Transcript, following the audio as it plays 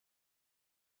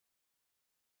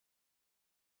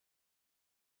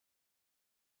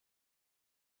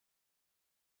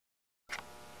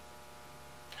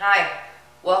Hi,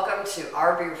 welcome to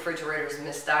RV Refrigerators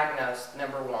Misdiagnosed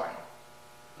 #1.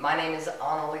 My name is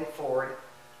Annalie Ford.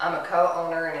 I'm a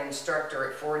co-owner and instructor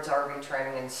at Ford's RV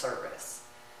Training and Service.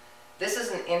 This is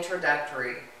an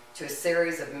introductory to a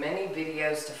series of many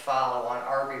videos to follow on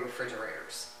RV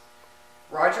refrigerators.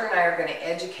 Roger and I are going to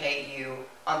educate you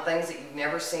on things that you've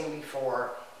never seen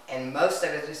before, and most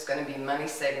of it is going to be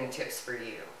money-saving tips for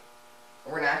you.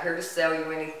 We're not here to sell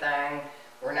you anything.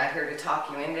 We're not here to talk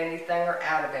you into anything or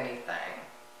out of anything.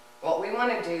 What we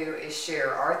want to do is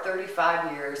share our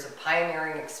 35 years of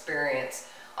pioneering experience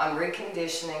on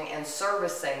reconditioning and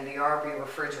servicing the RV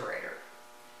refrigerator.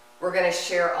 We're going to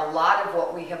share a lot of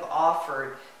what we have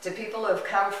offered to people who have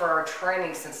come for our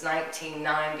training since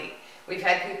 1990. We've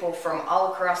had people from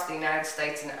all across the United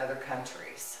States and other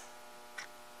countries.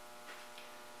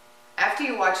 After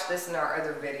you watch this and our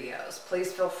other videos,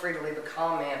 please feel free to leave a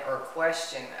comment or a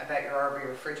question about your RV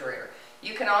refrigerator.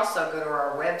 You can also go to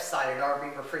our website at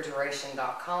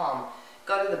rvrefrigeration.com,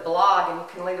 go to the blog, and you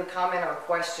can leave a comment or a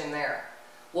question there.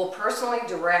 We'll personally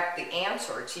direct the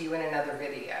answer to you in another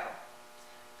video.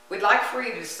 We'd like for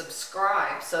you to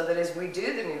subscribe so that as we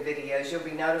do the new videos, you'll be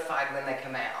notified when they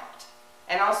come out.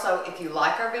 And also, if you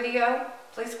like our video,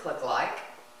 please click like.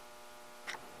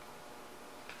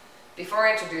 Before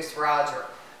I introduce Roger,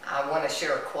 I want to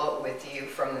share a quote with you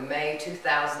from the May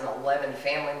 2011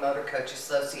 Family Motor Coach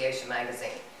Association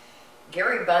magazine.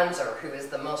 Gary Bunzer, who is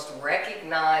the most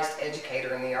recognized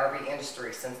educator in the RV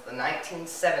industry since the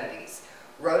 1970s,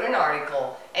 wrote an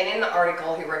article, and in the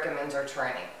article he recommends our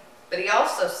training. But he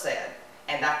also said,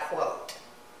 and I quote,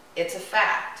 "It's a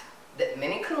fact that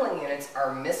many cooling units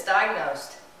are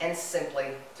misdiagnosed and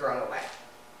simply thrown away."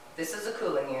 This is a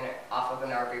cooling unit off of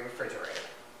an RV refrigerator.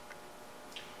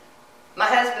 My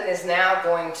husband is now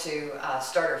going to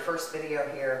start our first video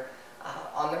here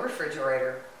on the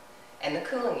refrigerator and the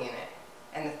cooling unit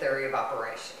and the theory of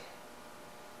operation.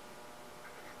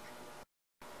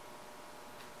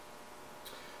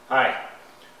 Hi,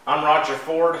 I'm Roger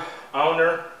Ford,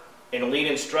 owner and lead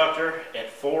instructor at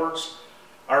Ford's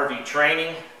RV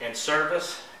Training and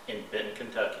Service in Benton,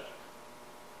 Kentucky.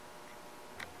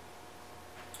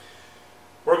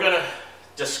 We're going to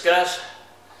discuss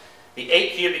the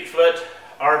 8 cubic foot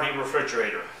RV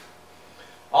refrigerator.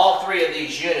 All three of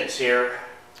these units here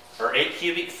are 8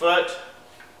 cubic foot.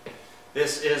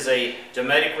 This is a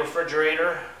Dometic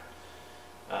refrigerator.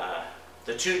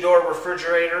 The 2-door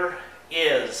refrigerator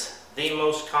is the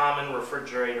most common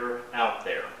refrigerator out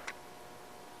there.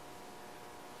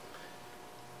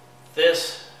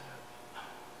 This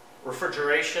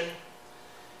refrigeration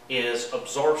is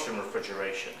absorption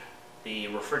refrigeration. The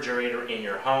refrigerator in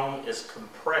your home is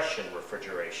compression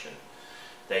refrigeration.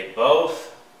 They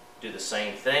both do the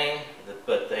same thing,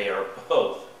 but they are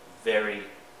both very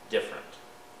different.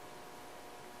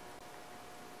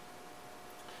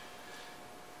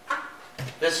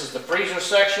 This is the freezer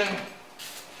section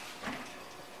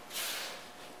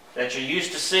that you're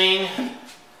used to seeing.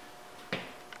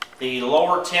 The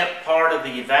lower temp part of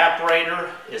the evaporator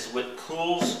is what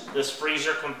cools this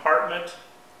freezer compartment.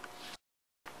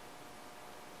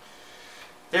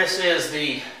 This is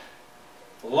the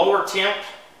lower temp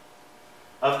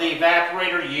of the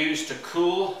evaporator used to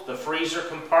cool the freezer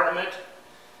compartment.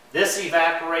 This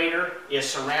evaporator is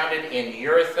surrounded in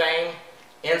urethane,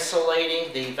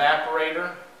 insulating the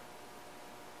evaporator.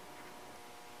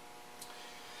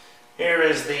 Here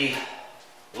is the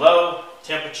low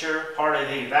temperature part of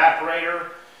the evaporator,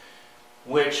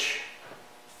 which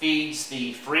feeds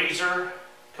the freezer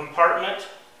compartment.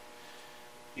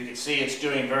 You can see it's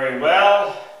doing very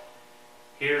well.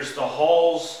 Here's the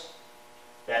holes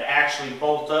that actually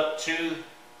bolt up to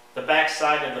the back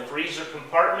side of the freezer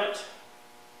compartment.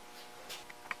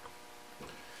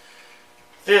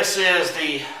 This is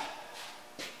the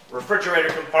refrigerator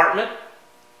compartment.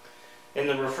 In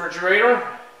the refrigerator,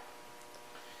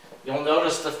 you'll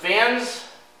notice the fins.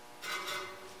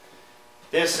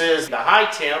 This is the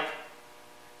high temp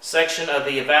section of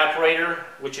the evaporator,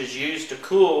 which is used to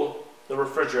cool the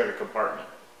refrigerator compartment.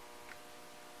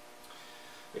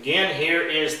 Again, here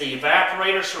is the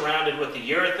evaporator surrounded with the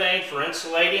urethane for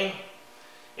insulating,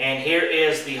 and here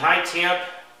is the high temp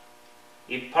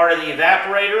part of the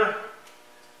evaporator.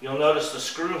 You'll notice the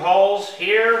screw holes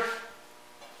here.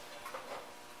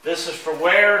 This is for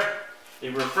where the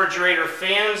refrigerator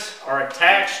fins are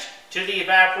attached to the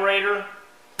evaporator.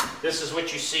 This is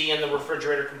what you see in the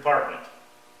refrigerator compartment.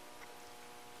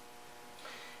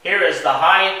 Here is the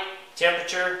high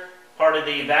temperature part of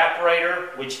the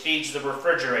evaporator, which feeds the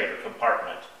refrigerator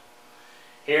compartment.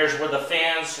 Here's where the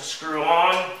fans screw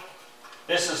on.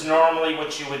 This is normally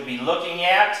what you would be looking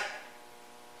at.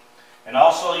 And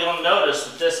also you'll notice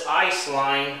that this ice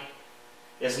line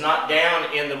is not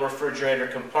down in the refrigerator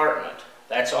compartment.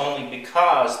 That's only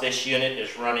because this unit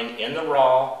is running in the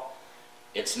raw,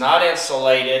 it's not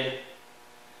insulated,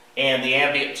 and the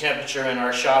ambient temperature in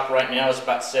our shop right now is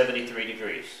about 73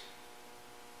 degrees.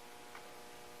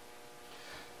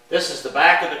 This is the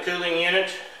back of the cooling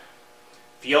unit.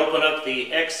 If you open up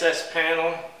the excess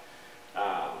panel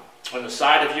on the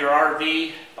side of your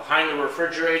RV behind the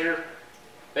refrigerator,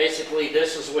 basically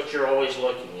this is what you're always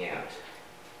looking at.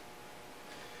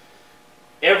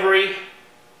 Every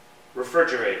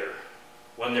refrigerator,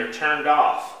 when they're turned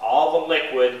off, all the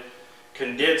liquid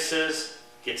condenses,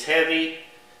 gets heavy,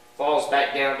 falls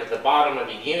back down to the bottom of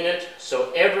the unit.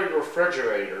 So every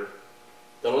refrigerator,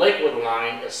 the liquid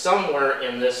line is somewhere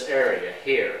in this area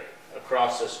here,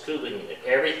 across this cooling unit.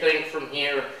 Everything from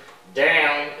here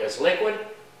down is liquid.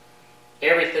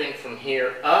 Everything from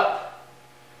here up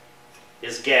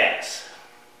is gas.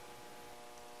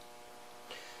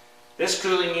 This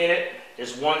cooling unit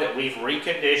is one that we've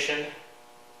reconditioned.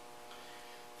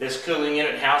 This cooling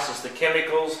unit houses the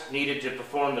chemicals needed to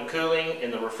perform the cooling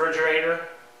in the refrigerator.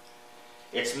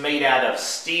 It's made out of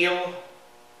steel,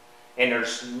 and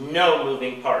there's no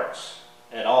moving parts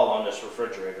at all on this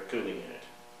refrigerator cooling unit.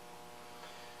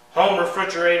 Home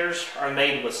refrigerators are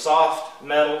made with soft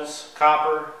metals,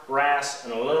 copper, brass,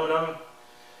 and aluminum.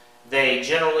 They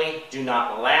generally do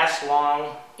not last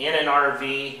long in an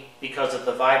RV because of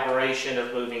the vibration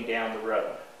of moving down the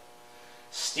road.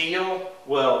 Steel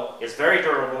is very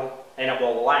durable, and it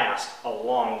will last a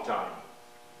long time.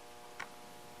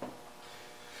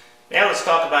 Now let's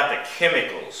talk about the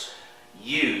chemicals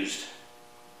used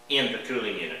in the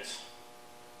cooling units.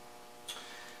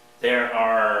 There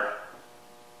are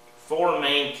 4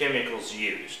 main chemicals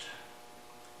used.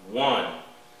 One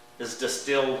is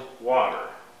distilled water.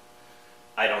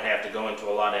 I don't have to go into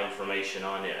a lot of information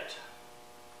on it.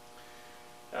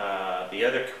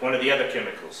 One of the other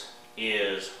chemicals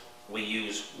is we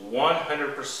use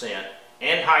 100%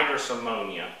 anhydrous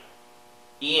ammonia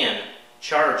in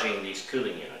charging these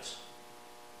cooling units.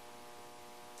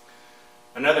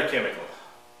 Another chemical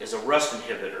is a rust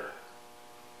inhibitor.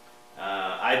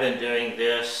 I've been doing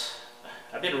this,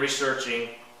 I've been researching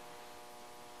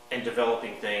and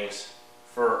developing things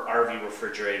for RV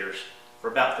refrigerators for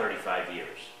about 35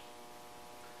 years.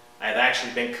 I've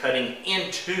actually been cutting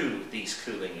into these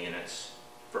cooling units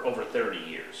for over 30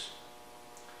 years.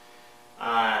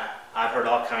 I've heard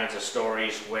all kinds of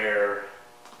stories where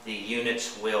the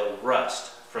units will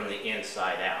rust from the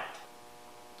inside out.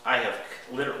 I have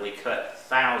literally cut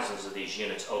thousands of these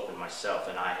units open myself,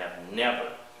 and I have never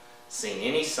seen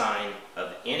any sign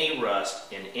of any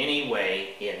rust in any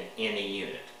way in any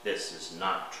unit. This is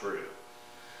not true.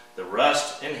 The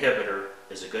rust inhibitor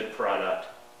is a good product,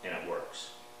 and it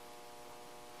works.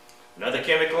 Another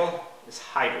chemical is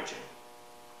hydrogen.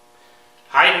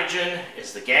 Hydrogen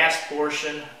is the gas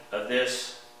portion of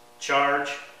this charge.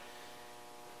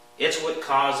 It's what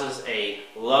causes a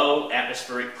low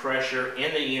atmospheric pressure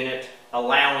in the unit,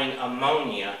 allowing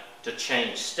ammonia to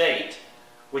change state,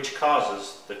 which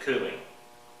causes the cooling.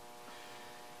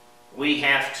 We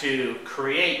have to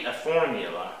create a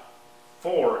formula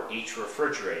for each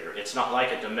refrigerator. It's not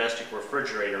like a domestic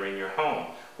refrigerator in your home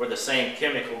where the same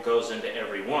chemical goes into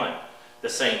every one, the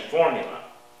same formula.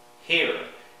 Here,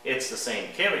 it's the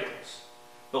same chemicals,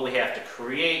 but we have to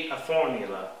create a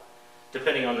formula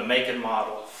depending on the make and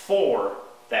model for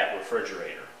that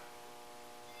refrigerator.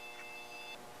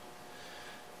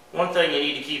 One thing you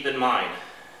need to keep in mind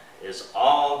is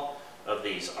all of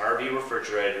these RV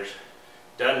refrigerators,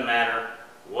 doesn't matter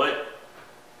what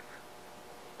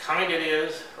kind it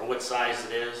is or what size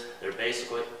it is, they're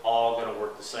basically all going to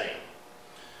work the same.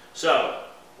 So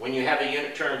when you have a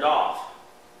unit turned off,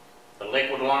 the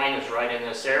liquid line is right in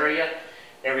this area.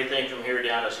 Everything from here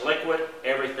down is liquid.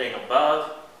 Everything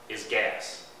above is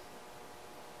gas.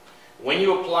 When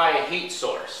you apply a heat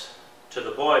source to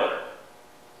the boiler,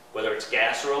 whether it's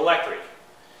gas or electric,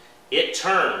 it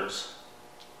turns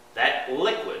that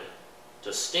liquid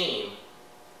to steam,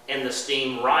 and the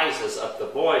steam rises up the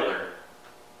boiler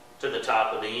to the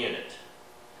top of the unit.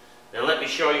 Now let me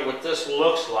show you what this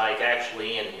looks like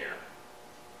actually in here.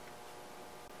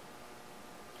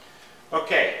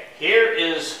 Okay, here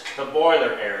is the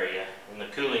boiler area in the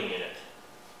cooling unit.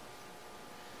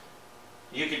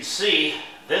 You can see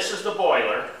this is the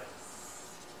boiler.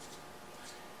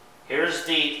 Here's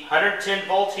the 110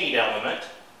 volt heat element,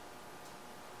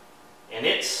 and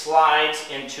it slides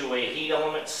into a heat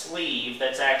element sleeve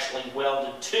that's actually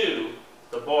welded to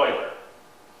the boiler.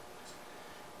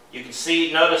 You can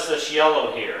see, notice this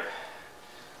yellow here.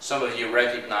 Some of you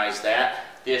recognize that.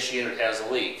 this unit has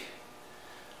a leak.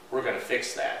 We're going to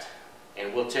fix that,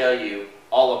 and we'll tell you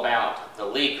all about the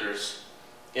leakers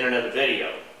in another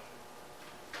video.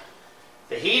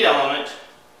 The heat element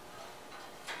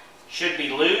should be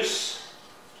loose.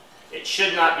 It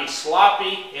should not be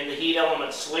sloppy in the heat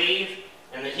element sleeve,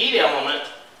 and the heat element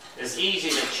is easy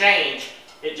to change.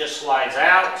 It just slides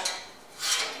out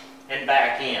and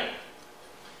back in.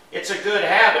 It's a good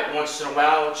habit once in a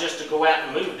while just to go out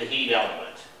and move the heat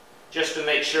element, just to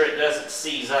make sure it doesn't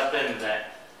seize up into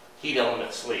that heat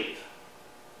element sleeve.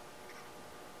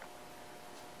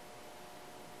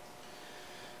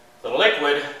 The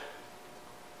liquid,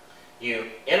 you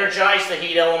energize the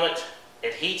heat element,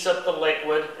 it heats up the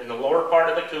liquid in the lower part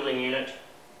of the cooling unit,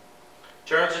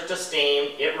 turns it to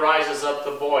steam, it rises up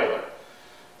the boiler.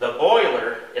 The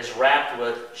boiler is wrapped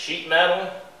with sheet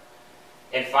metal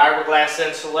and fiberglass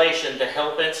insulation to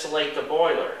help insulate the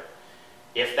boiler.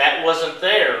 If that wasn't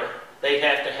there, they'd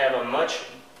have to have a much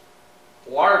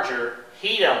larger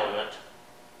heat element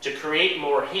to create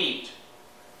more heat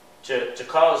to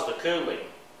cause the cooling.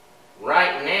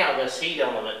 Right now, this heat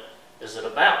element is at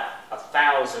about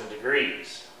 1,000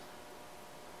 degrees.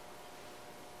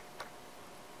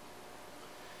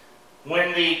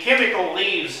 When the chemical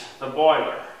leaves the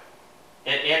boiler,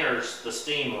 it enters the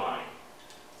steam line.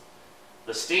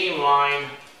 The steam line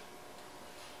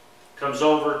comes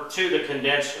over to the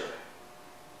condenser.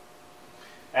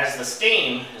 As the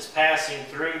steam is passing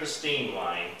through the steam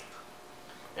line,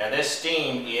 now this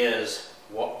steam is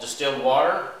distilled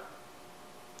water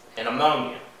and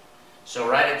ammonia. So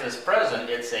right at this present,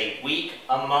 it's a weak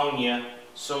ammonia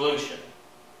solution.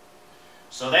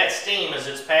 So that steam, as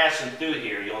it's passing through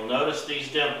here, you'll notice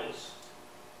these dimples.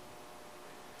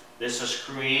 This is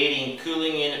creating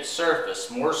cooling in its surface,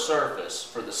 more surface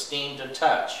for the steam to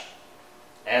touch.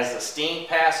 As the steam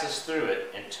passes through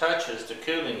it and touches the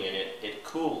cooling unit, it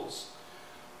cools.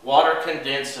 Water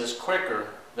condenses quicker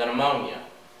than ammonia.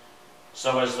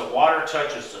 So as the water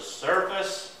touches the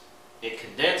surface, it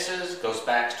condenses, goes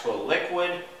back to a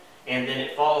liquid, and then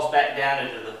it falls back down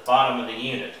into the bottom of the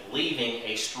unit, leaving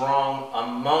a strong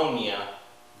ammonia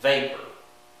vapor.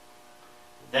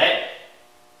 That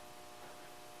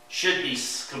should be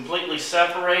completely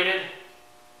separated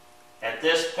at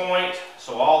this point,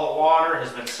 so all the water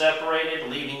has been separated,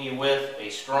 leaving you with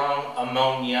a strong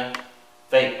ammonia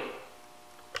vapor.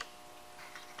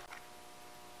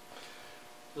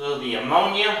 So the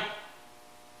ammonia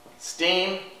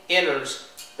steam enters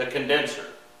the condenser.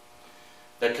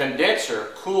 The condenser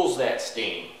cools that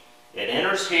steam. It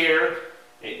enters here,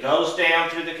 it goes down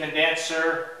through the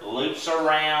condenser, loops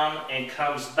around, and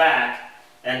comes back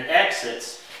and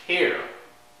exits here.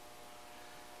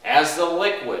 As the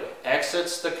liquid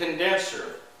exits the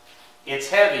condenser, it's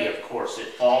heavy, of course,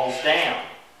 it falls down.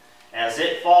 As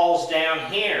it falls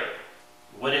down here,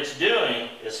 what it's doing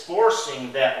is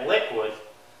forcing that liquid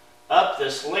up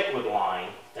this liquid line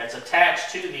that's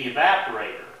attached to the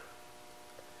evaporator.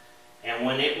 And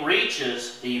when it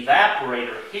reaches the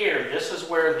evaporator here, this is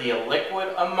where the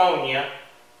liquid ammonia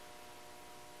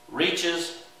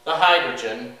reaches the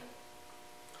hydrogen,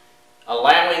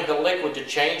 allowing the liquid to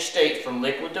change state from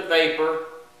liquid to vapor,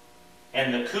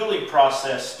 and the cooling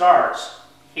process starts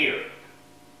here.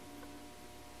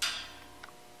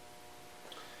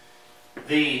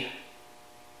 The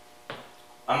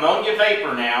ammonia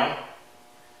vapor now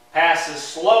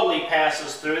slowly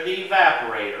passes through the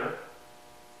evaporator,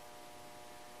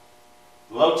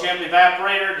 low temp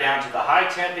evaporator down to the high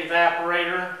temp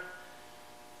evaporator,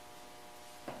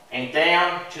 and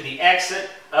down to the exit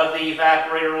of the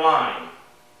evaporator line.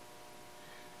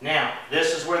 Now,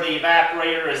 this is where the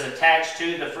evaporator is attached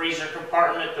to the freezer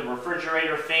compartment, the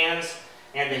refrigerator fins,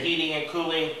 and the heating and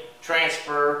cooling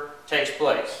transfer takes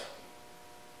place.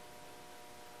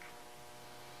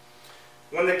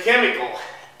 When the chemical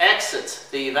exits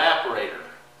the evaporator,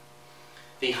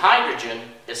 the hydrogen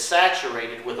is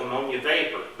saturated with ammonia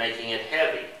vapor, making it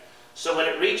heavy. So when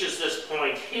it reaches this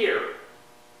point here,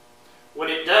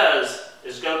 what it does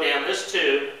is go down this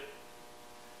tube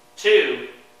to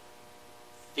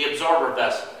the absorber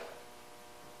vessel,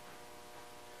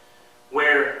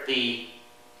 where the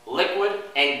liquid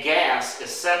and gas is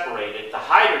separated. The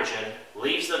hydrogen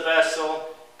leaves the vessel,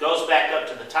 goes back up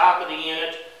to the top of the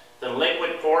unit. The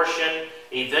liquid portion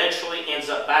eventually ends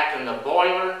up back in the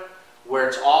boiler, where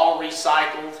it's all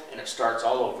recycled and it starts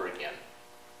all over again.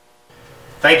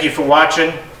 Thank you for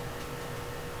watching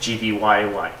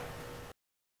GBYY.